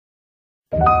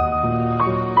Dear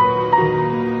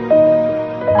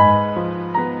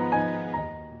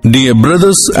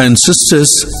brothers and sisters,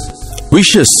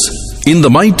 wishes in the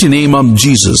mighty name of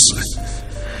Jesus.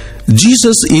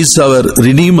 Jesus is our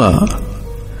Redeemer.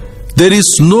 There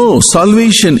is no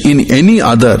salvation in any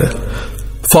other,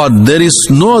 for there is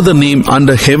no other name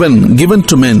under heaven given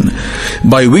to men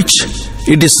by which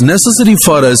it is necessary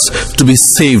for us to be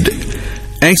saved,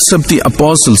 except the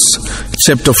Apostles,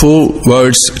 chapter 4,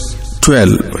 verse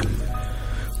 12.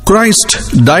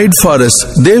 Christ died for us,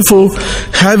 therefore,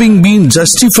 having been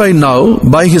justified now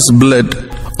by His blood,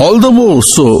 all the more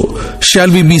so shall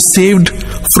we be saved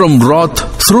from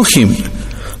wrath through Him.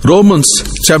 Romans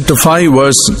chapter 5,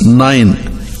 verse 9.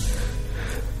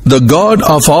 The God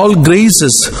of all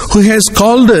graces, who has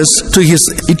called us to His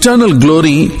eternal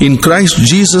glory in Christ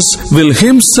Jesus, will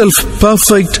Himself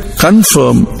perfect,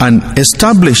 confirm, and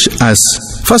establish us.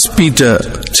 1 Peter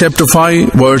chapter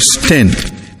 5, verse 10.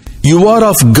 You are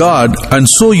of God, and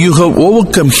so you have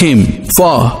overcome him.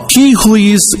 For he who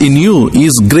is in you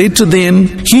is greater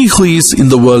than he who is in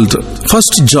the world.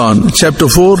 1 John chapter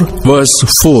 4, verse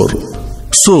 4.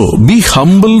 So be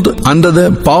humbled under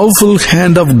the powerful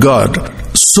hand of God,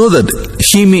 so that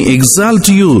He may exalt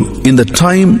you in the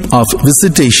time of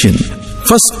visitation.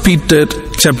 1 Peter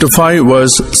chapter 5,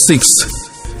 verse 6.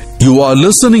 You are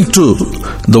listening to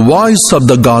the voice of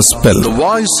the gospel. The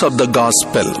voice of the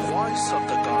gospel.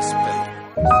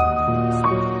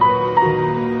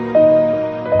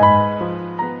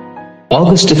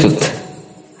 August 5th,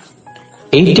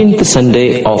 18th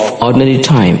Sunday of Ordinary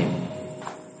Time.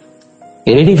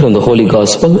 A reading from the Holy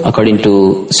Gospel according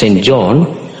to St. John,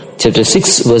 chapter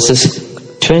 6, verses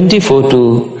 24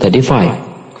 to 35.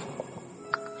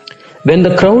 When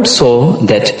the crowd saw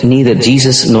that neither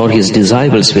Jesus nor His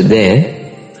disciples were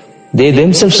there, they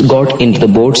themselves got into the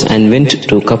boats and went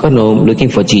to Capernaum looking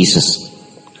for Jesus.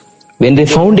 When they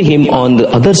found Him on the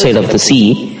other side of the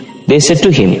sea, they said to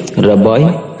Him,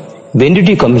 Rabbi, when did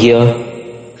you come here?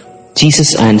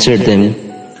 Jesus answered them,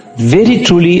 Very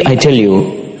truly I tell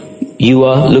you, you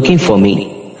are looking for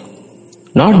me,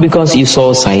 not because you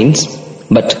saw signs,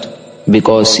 but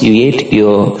because you ate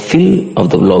your fill of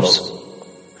the loaves.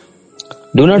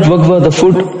 Do not work for the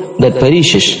food that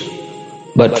perishes,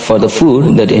 but for the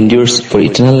food that endures for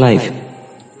eternal life,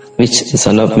 which the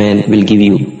Son of Man will give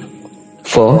you.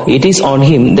 For it is on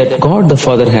Him that God the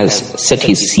Father has set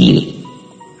His seal.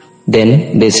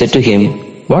 Then they said to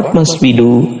Him, What must we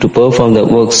do to perform the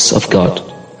works of God?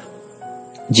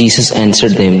 Jesus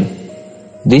answered them,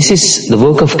 This is the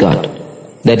work of God,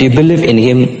 that you believe in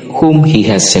Him whom He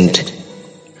has sent.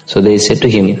 So they said to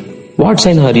Him, What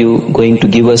sign are you going to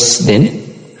give us then,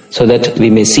 so that we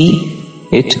may see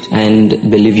it and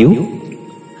believe you?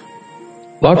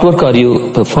 What work are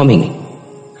you performing?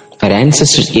 Our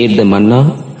ancestors ate the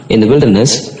manna in the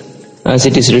wilderness, as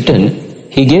it is written,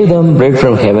 He gave them bread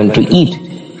from heaven to eat.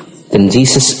 Then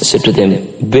Jesus said to them,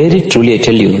 Very truly I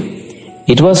tell you,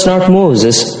 it was not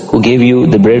Moses who gave you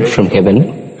the bread from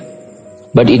heaven,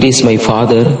 but it is my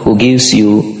Father who gives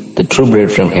you the true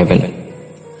bread from heaven.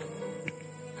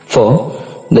 For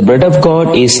the bread of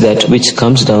God is that which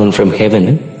comes down from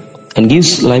heaven and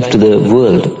gives life to the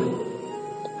world.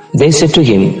 They said to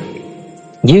Him,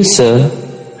 Give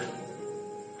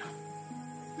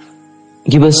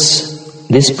us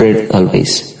this bread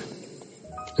always.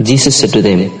 Jesus said to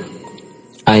them,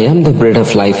 I am the bread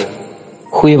of life.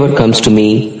 Whoever comes to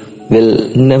me will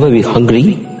never be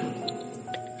hungry,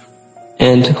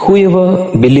 and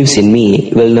whoever believes in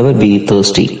me will never be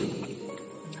thirsty.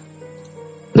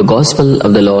 The Gospel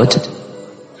of the Lord.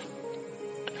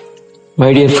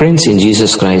 My dear friends in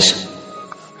Jesus Christ,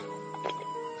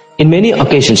 in many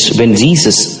occasions when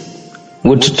Jesus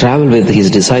would travel with His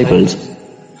disciples,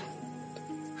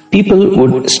 people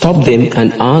would stop them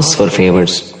and ask for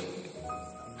favors.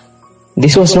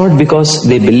 This was not because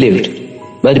they believed,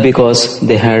 but because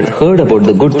they had heard about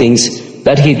the good things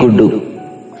that He could do.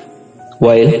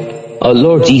 While our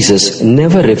Lord Jesus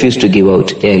never refused to give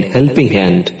out a helping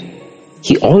hand,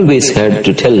 He always had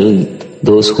to tell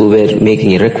those who were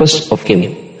making a request of Him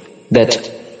that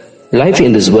life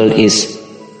in this world is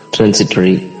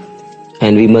transitory,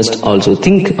 and we must also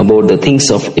think about the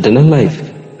things of eternal life.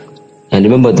 And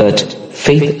remember that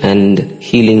faith and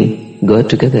healing go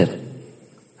together.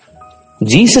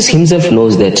 Jesus Himself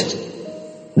knows that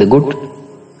the good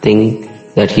thing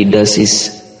that He does is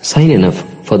sign enough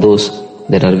for those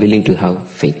that are willing to have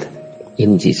faith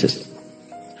in Jesus.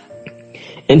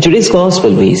 In today's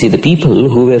Gospel, we see the people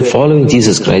who were following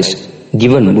Jesus Christ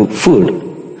given food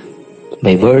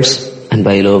by words and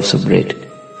by loaves of bread.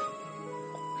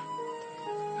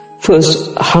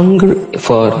 First, hunger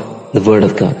for the Word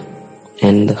of God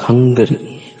and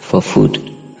hungry for food.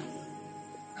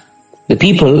 The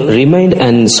people remained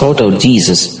and sought out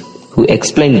Jesus, who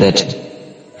explained that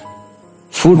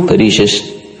food perishes,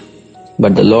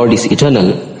 but the Lord is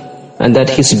eternal, and that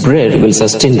His bread will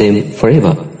sustain them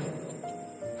forever,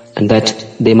 and that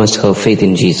they must have faith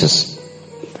in Jesus.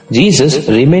 Jesus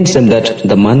reminds them that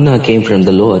the manna came from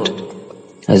the Lord,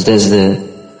 as does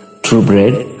the true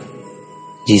bread,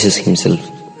 Jesus Himself.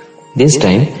 This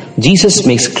time, Jesus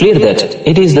makes clear that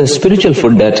it is the spiritual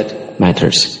food that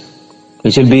matters,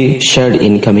 which will be shared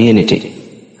in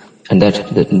community, and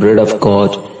that the bread of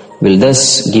God will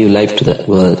thus give life to the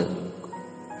world.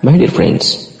 My dear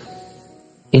friends,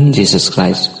 in Jesus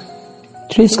Christ,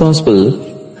 today's gospel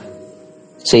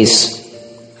says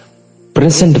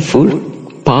present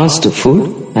food, past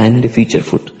food, and future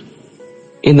food.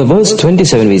 In the verse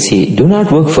 27 we see, do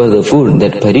not work for the food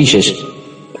that perishes,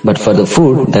 but for the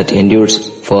food that endures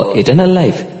for eternal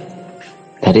life.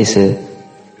 That is a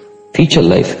future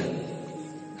life.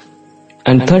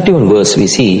 And 31 verse we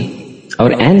see,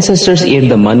 our ancestors ate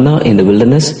the manna in the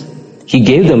wilderness. He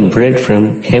gave them bread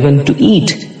from heaven to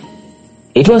eat.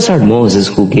 It was not Moses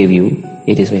who gave you,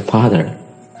 it is my Father.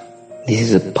 This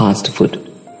is a past food.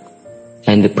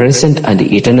 And the present and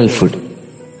the eternal food.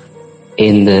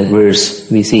 In the verse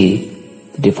we see,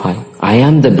 define, I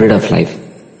am the bread of life,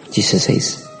 Jesus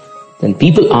says. Then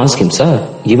people ask Him,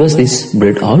 Sir, give us this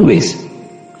bread always.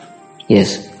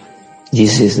 Yes,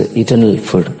 Jesus is the eternal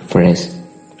food for us.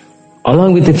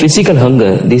 Along with the physical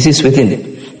hunger, this is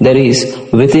within. There is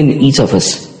within each of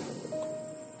us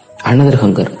another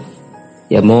hunger,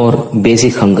 a more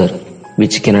basic hunger,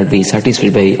 which cannot be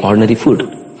satisfied by ordinary food.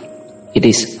 It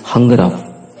is hunger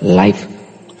of life,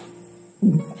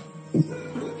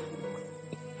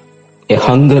 a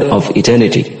hunger of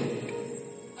eternity,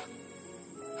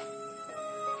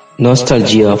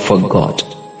 nostalgia for God.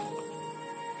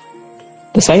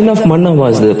 The sign of manna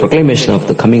was the proclamation of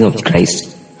the coming of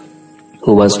Christ,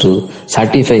 who was to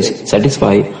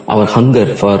satisfy our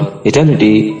hunger for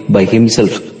eternity by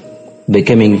Himself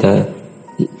becoming the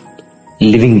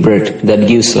living bread that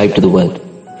gives life to the world.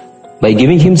 By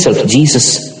giving Himself,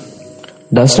 Jesus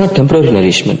does not temporary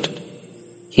nourishment.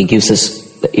 He gives us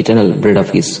the eternal bread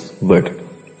of His word.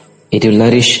 It will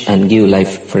nourish and give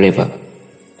life forever.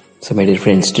 So my dear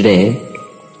friends, today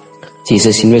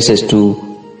Jesus invites us to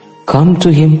come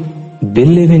to Him,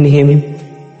 believe in Him,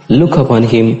 look upon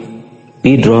Him,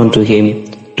 be drawn to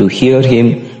Him, to hear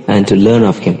Him and to learn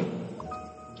of Him.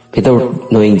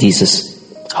 Without knowing Jesus,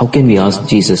 how can we ask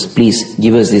Jesus, please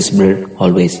give us this bread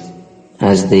always,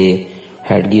 as they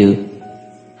had give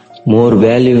more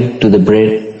value to the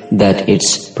bread than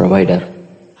its provider.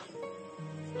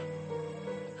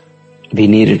 We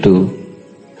needed to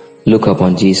look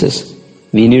upon Jesus.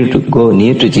 We needed to go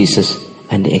near to Jesus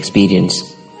and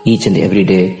experience each and every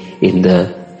day in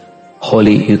the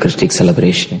Holy Eucharistic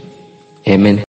celebration. Amen.